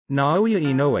NAOYA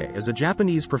INOUE is a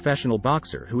Japanese professional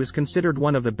boxer who is considered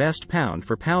one of the best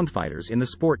pound-for-pound fighters in the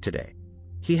sport today.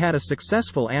 He had a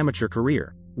successful amateur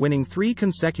career, winning 3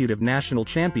 consecutive national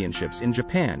championships in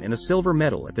Japan and a silver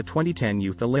medal at the 2010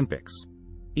 Youth Olympics.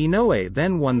 Inoue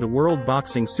then won the World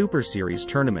Boxing Super Series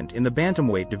tournament in the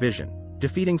bantamweight division,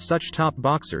 defeating such top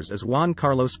boxers as Juan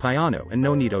Carlos Payano and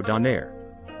Nonito Donaire.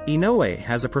 Inoue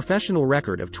has a professional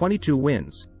record of 22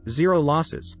 wins, 0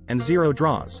 losses, and 0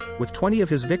 draws, with 20 of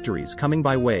his victories coming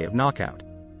by way of knockout.